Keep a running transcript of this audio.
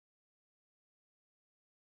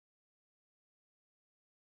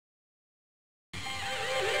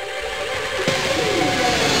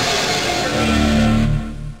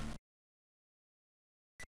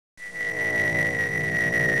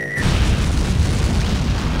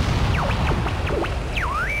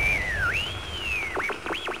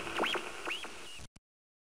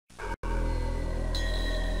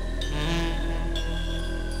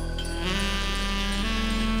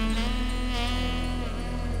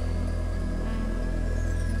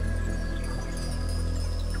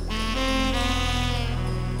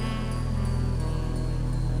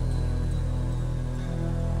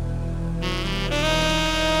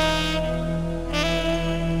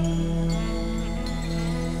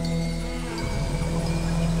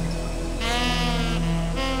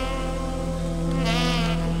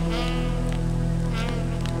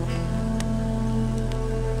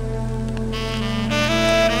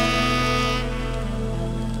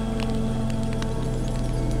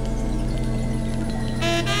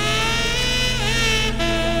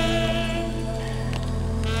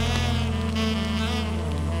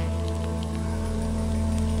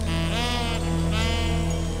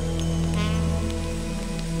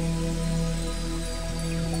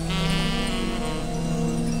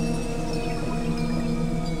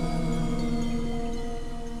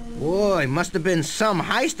boy, must have been some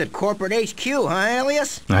heist at corporate HQ, huh,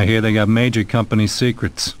 Alias? I hear they got major company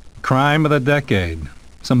secrets. Crime of the decade.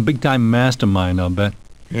 Some big-time mastermind, I'll bet.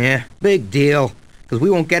 Yeah, big deal. Because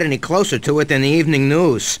we won't get any closer to it than the evening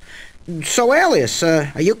news. So, Alias,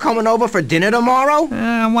 are you coming over for dinner tomorrow?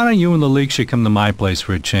 Why don't you and the league should come to my place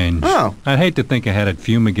for a change? Oh. I'd hate to think I had it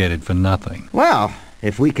fumigated for nothing. Well,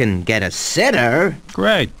 if we can get a sitter...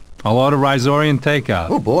 Great. I'll order Risorian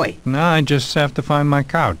takeout. Oh, boy. Now I just have to find my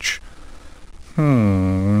couch.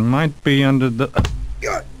 Might be under the...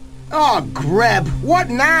 Oh, Greb, what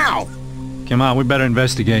now? Come on, we better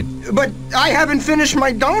investigate. But I haven't finished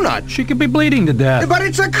my donut. She could be bleeding to death. But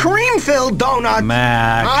it's a cream-filled donut.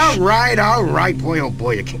 Max. All right. Boy, oh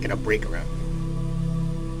boy, you can't get a break around.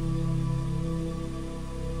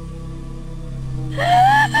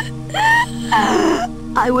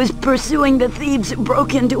 I was pursuing the thieves who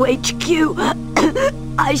broke into HQ.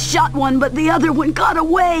 I shot one, but the other one got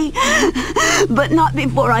away. But not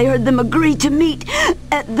before I heard them agree to meet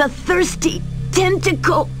at the Thirsty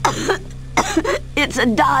Tentacle. It's a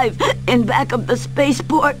dive in back of the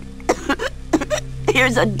spaceport.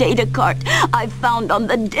 Here's a data cart I found on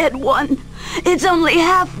the dead one. It's only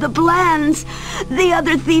half the plans. The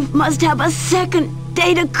other thief must have a second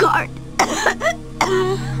data cart.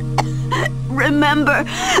 Remember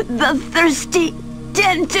the Thirsty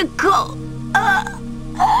Tentacle.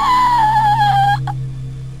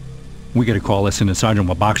 We gotta call this in to Sergeant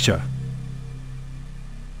Wabaksha.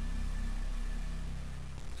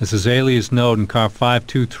 This is Alias Node in car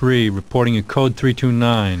 523, reporting a code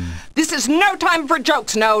 329. This is no time for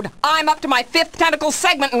jokes, Node. I'm up to my 5th tentacle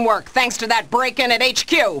segment in work, thanks to that break-in at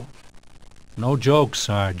HQ. No jokes,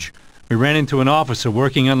 Sarge. We ran into an officer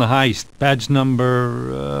working on the heist. Badge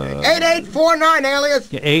number... 8849,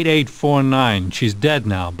 Alias. Yeah, 8849. She's dead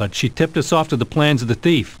now, but she tipped us off to the plans of the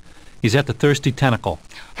thief. He's at the Thirsty Tentacle.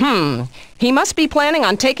 He must be planning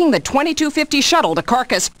on taking the 2250 shuttle to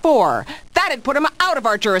Carcass 4. That'd put him out of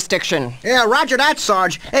our jurisdiction. Yeah, roger that,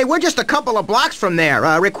 Sarge. Hey, we're just a couple of blocks from there.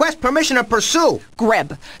 Request permission to pursue.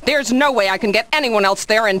 Greb, there's no way I can get anyone else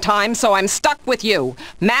there in time, so I'm stuck with you.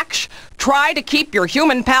 Max, try to keep your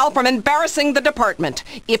human pal from embarrassing the department.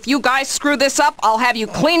 If you guys screw this up, I'll have you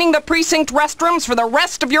cleaning the precinct restrooms for the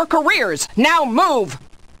rest of your careers. Now move!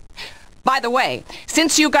 By the way,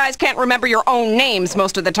 since you guys can't remember your own names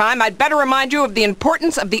most of the time, I'd better remind you of the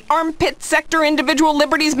importance of the Armpit Sector Individual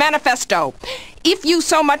Liberties Manifesto. If you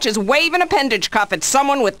so much as wave an appendage cuff at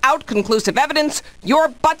someone without conclusive evidence, your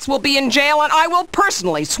butts will be in jail and I will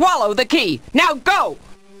personally swallow the key. Now go!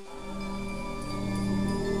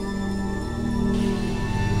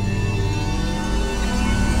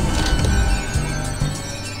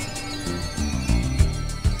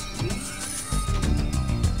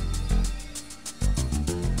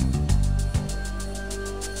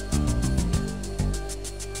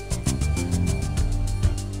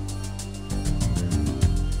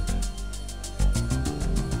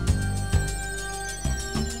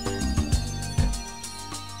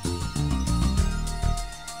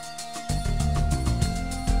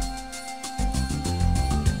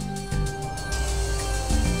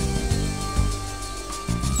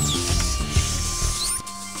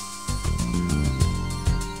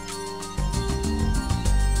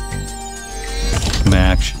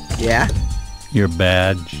 Max, Yeah? your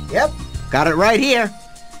badge. Yep. Got it right here.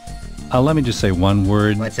 Let me just say one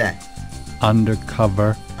word. What's that?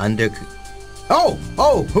 Undercover.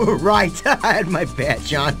 Oh, right. I had my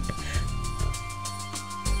badge on.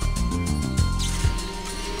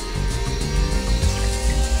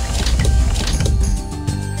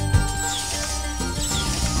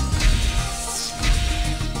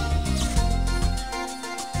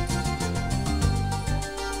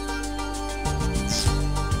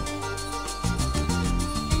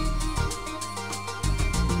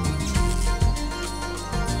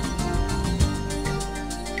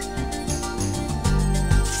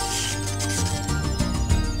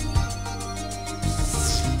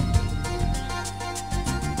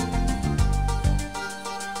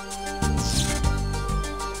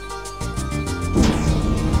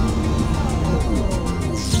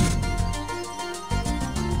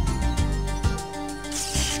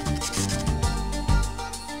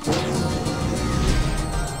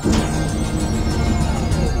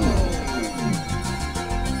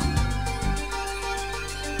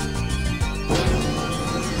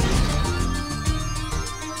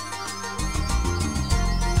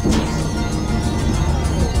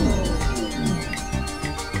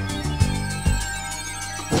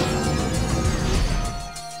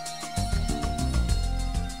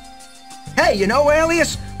 Hey, you know,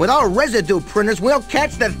 Alias, with our residue printers, we'll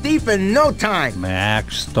catch the thief in no time.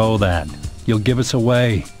 Max, stow that. You'll give us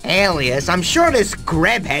away. Alias, I'm sure this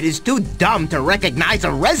grabhead is too dumb to recognize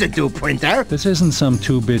a residue printer. This isn't some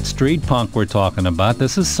two-bit street punk we're talking about.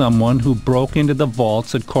 This is someone who broke into the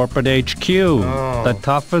vaults at corporate HQ. Oh. The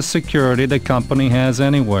toughest security the company has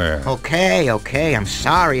anywhere. Okay, I'm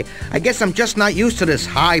sorry. I guess I'm just not used to this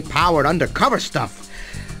high-powered undercover stuff.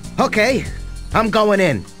 Okay, I'm going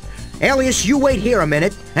in. Alias, you wait here a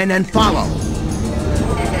minute, and then follow.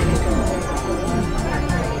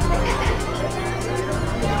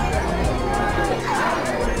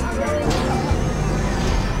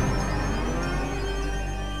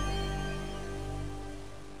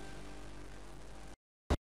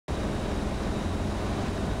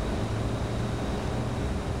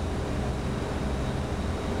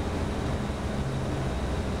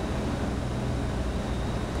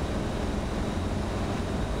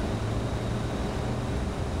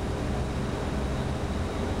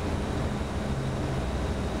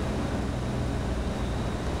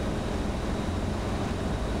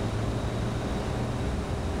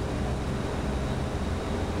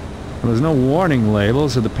 There's no warning label,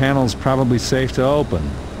 so the panel's probably safe to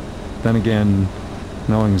open. Then again,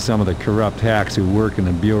 knowing some of the corrupt hacks who work in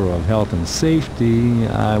the Bureau of Health and Safety,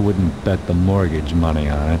 I wouldn't bet the mortgage money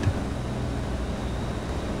on it.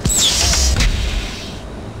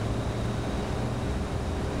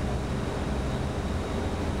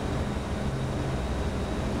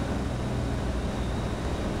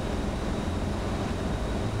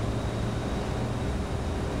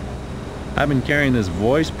 I've been carrying this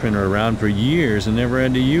voice printer around for years and never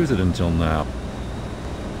had to use it until now.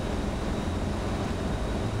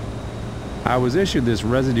 I was issued this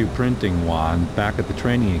residue printing wand back at the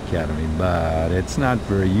training academy, but it's not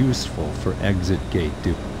very useful for exit gate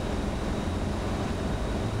duty.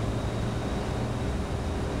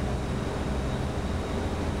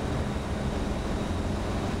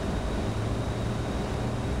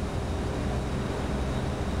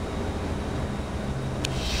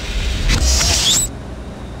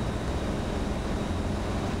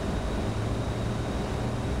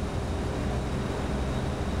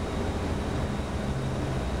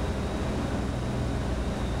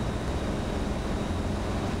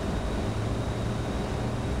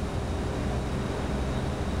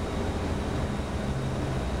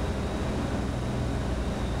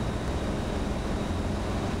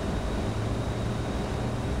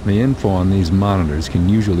 The info on these monitors can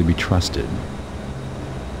usually be trusted.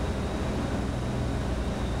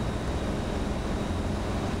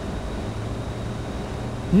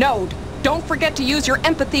 Node, don't forget to use your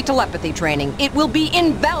empathy-telepathy training. It will be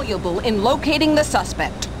invaluable in locating the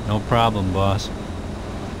suspect. No problem, boss.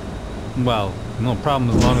 Well, no problem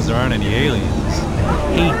as long as there aren't any aliens.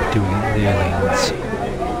 I hate doing it with aliens.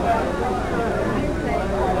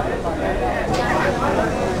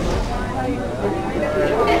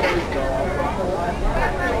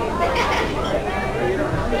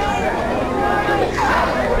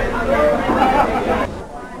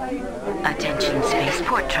 Attention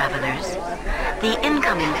spaceport travelers. The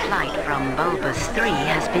incoming flight from Bulbous 3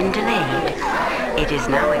 has been delayed. It is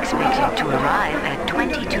now expected to arrive at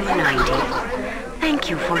 2290. Thank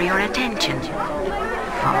you for your attention.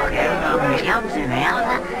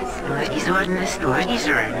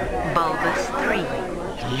 Bulbous 3.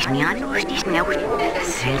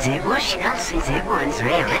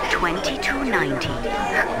 2290.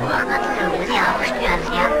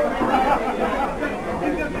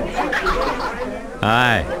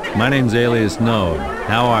 Hi, my name's Alias Node.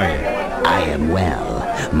 How are you? I am well.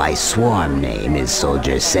 My swarm name is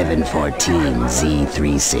Soldier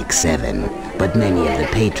 714Z367, but many of the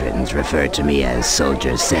patrons refer to me as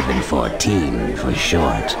Soldier 714 for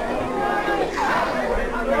short.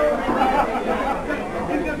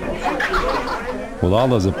 With all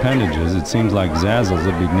those appendages, it seems like Zazzles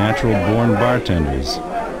would be natural-born bartenders.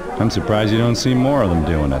 I'm surprised you don't see more of them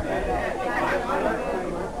doing it.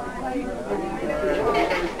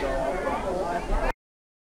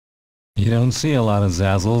 You don't see a lot of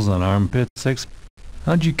Zazzles on Armpit 6.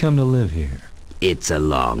 How'd you come to live here? It's a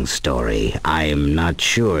long story. I'm not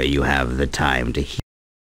sure you have the time to hear.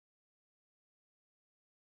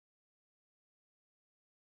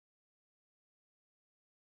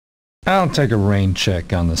 I'll take a rain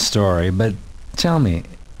check on the story, but tell me,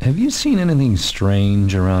 have you seen anything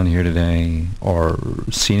strange around here today? Or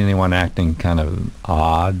seen anyone acting kind of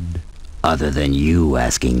odd? Other than you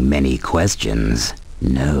asking many questions,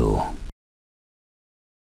 no.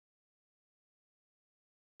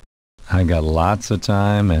 I got lots of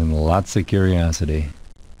time and lots of curiosity.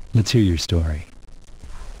 Let's hear your story.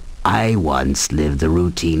 I once lived the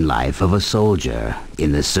routine life of a soldier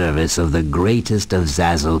in the service of the greatest of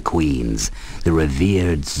Zazzle queens, the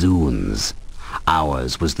revered Zuns.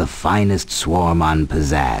 Ours was the finest swarm on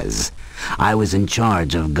Pizzazz. I was in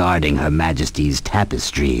charge of guarding Her Majesty's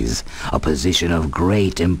tapestries, a position of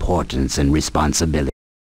great importance and responsibility.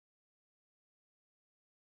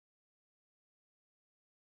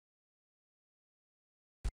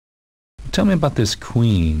 Tell me about this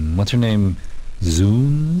queen. What's her name?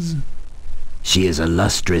 Zuns? She is a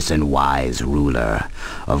lustrous and wise ruler.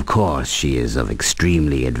 Of course, she is of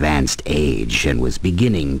extremely advanced age and was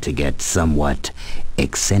beginning to get somewhat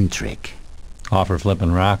eccentric. Off her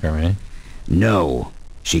flippin' rocker, eh? No,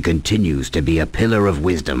 she continues to be a pillar of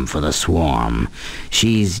wisdom for the swarm.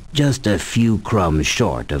 She's just a few crumbs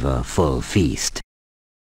short of a full feast.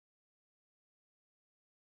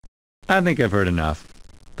 I think I've heard enough.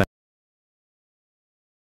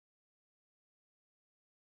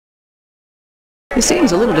 He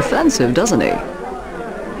seems a little defensive, doesn't he?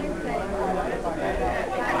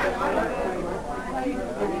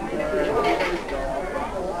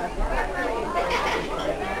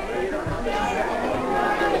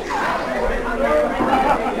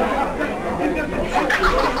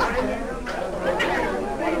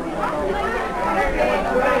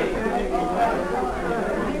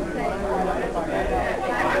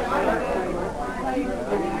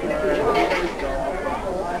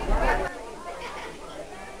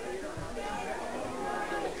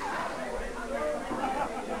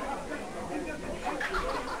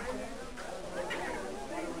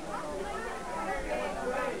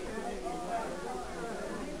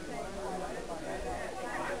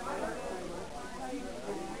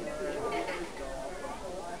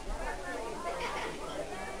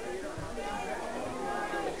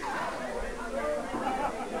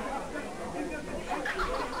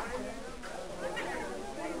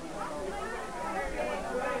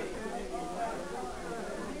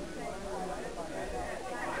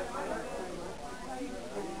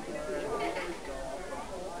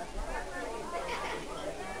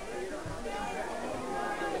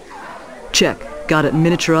 Check. Got it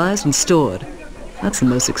miniaturized and stored. That's the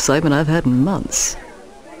most excitement I've had in months.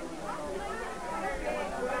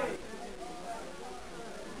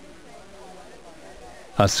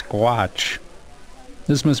 A squatch.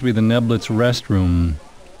 This must be the Neblitz restroom.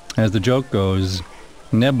 As the joke goes,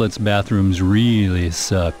 Neblitz bathrooms really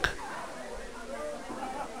suck.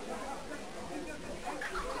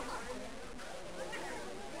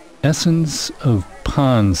 Essence of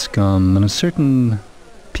pond scum and a certain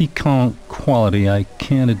piquant quality I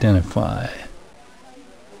can't identify.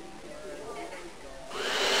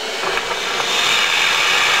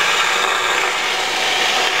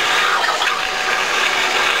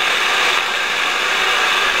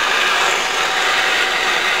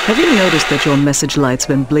 Have you noticed that your message light's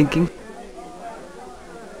been blinking?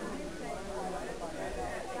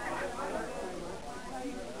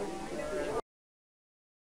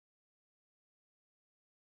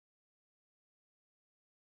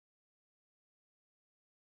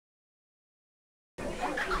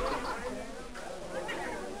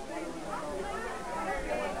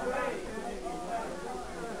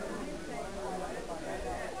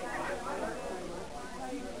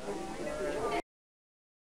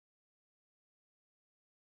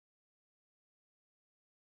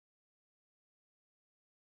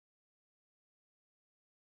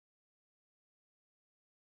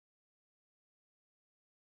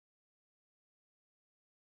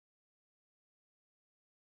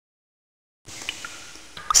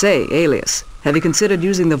 Say, Alias, have you considered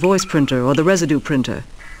using the voice printer or the residue printer?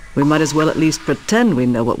 We might as well at least pretend we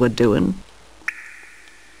know what we're doing.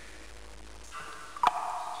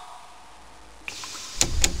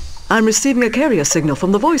 I'm receiving a carrier signal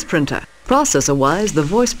from the voice printer. Processor-wise, the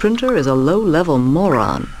voice printer is a low-level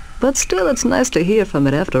moron. But still, it's nice to hear from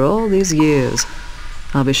it after all these years.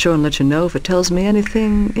 I'll be sure and let you know if it tells me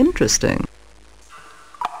anything interesting.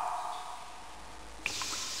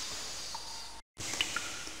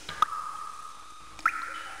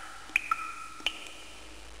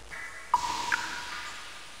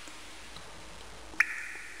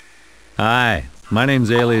 Hi, my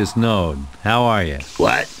name's Alias Node. How are you?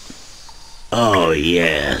 What? Oh,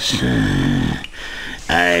 yes.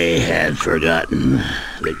 I had forgotten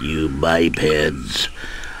that you bipeds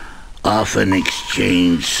often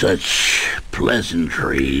exchange such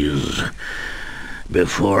pleasantries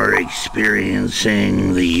before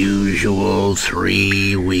experiencing the usual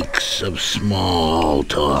 3 weeks of small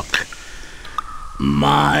talk.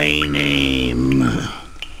 My name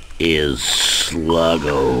is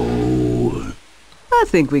Sluggo. I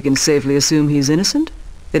think we can safely assume he's innocent.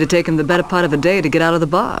 It had taken the better part of a day to get out of the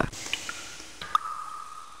bar.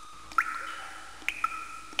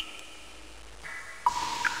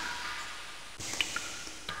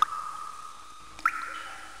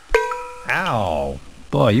 Ow!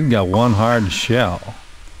 Boy, you've got one hard shell.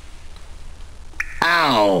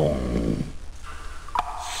 Ow!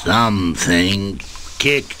 Something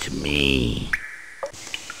kicked me.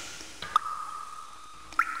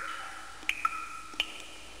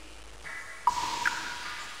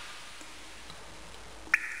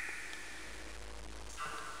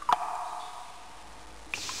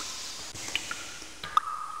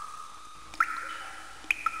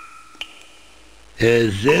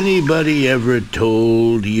 Has anybody ever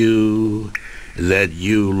told you that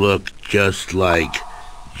you look just like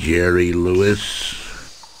Jerry Lewis?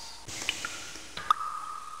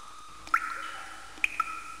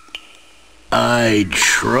 I'd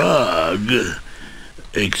shrug,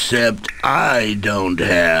 except I don't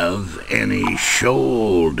have any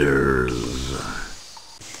shoulders.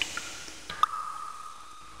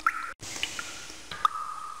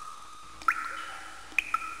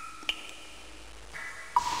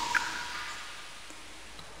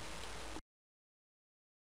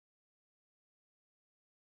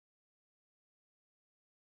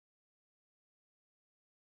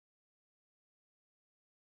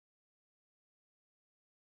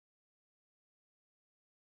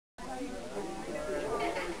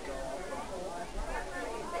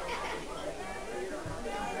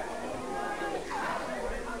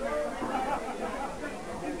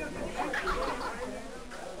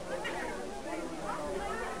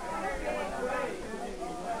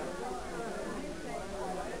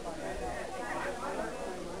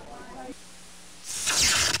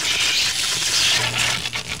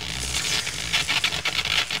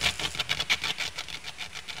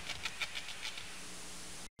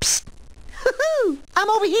 I'm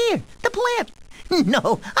over here, the plant.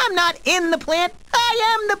 No, I'm not in the plant.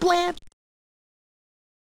 I am the plant.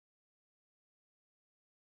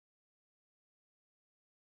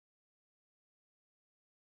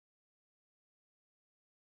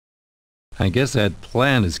 I guess that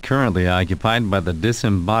plant is currently occupied by the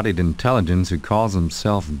disembodied intelligence who calls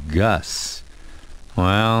himself Gus.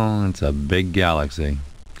 Well, it's a big galaxy.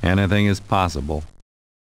 Anything is possible.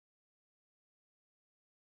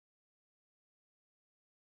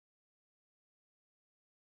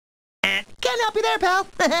 Can't help you there, pal.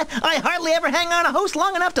 I hardly ever hang on a host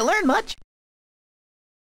long enough to learn much.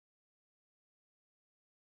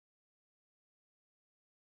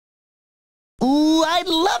 Ooh, I'd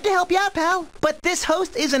love to help you out, pal, but this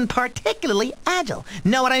host isn't particularly agile.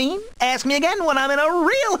 Know what I mean? Ask me again when I'm in a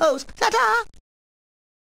real host. Ta-ta!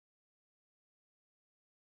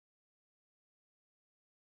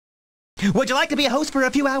 Would you like to be a host for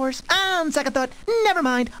a few hours? On second thought, never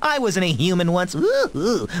mind. I wasn't a human once.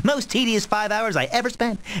 Ooh, most tedious 5 hours I ever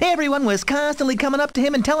spent. Everyone was constantly coming up to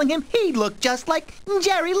him and telling him he looked just like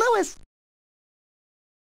Jerry Lewis.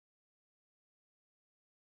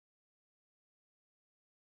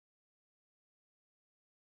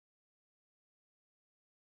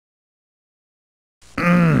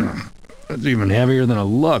 That's even heavier than it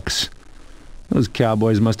looks. Those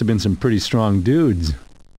cowboys must have been some pretty strong dudes.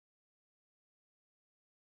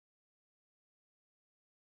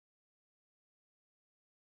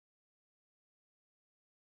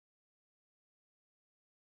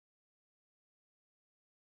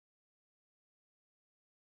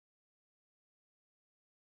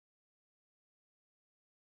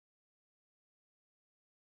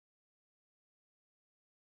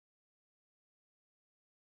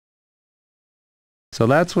 So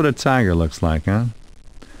that's what a tiger looks like, huh?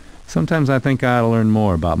 Sometimes I think I ought to learn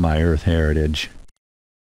more about my Earth heritage.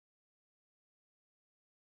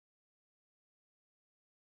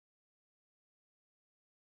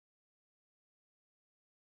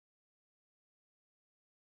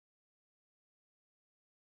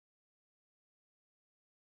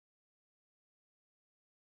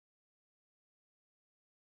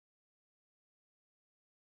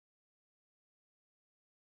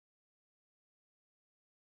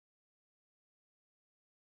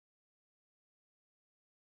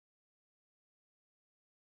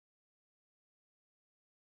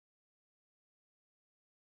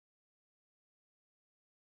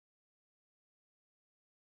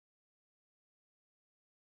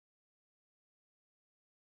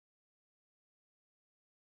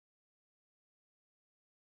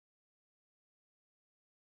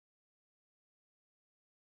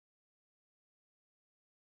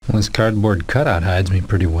 Well, this cardboard cutout hides me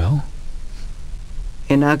pretty well.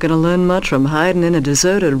 You're not going to learn much from hiding in a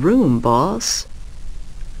deserted room, boss.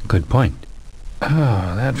 Good point.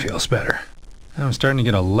 Oh, that feels better. I'm starting to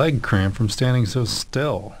get a leg cramp from standing so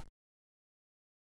still.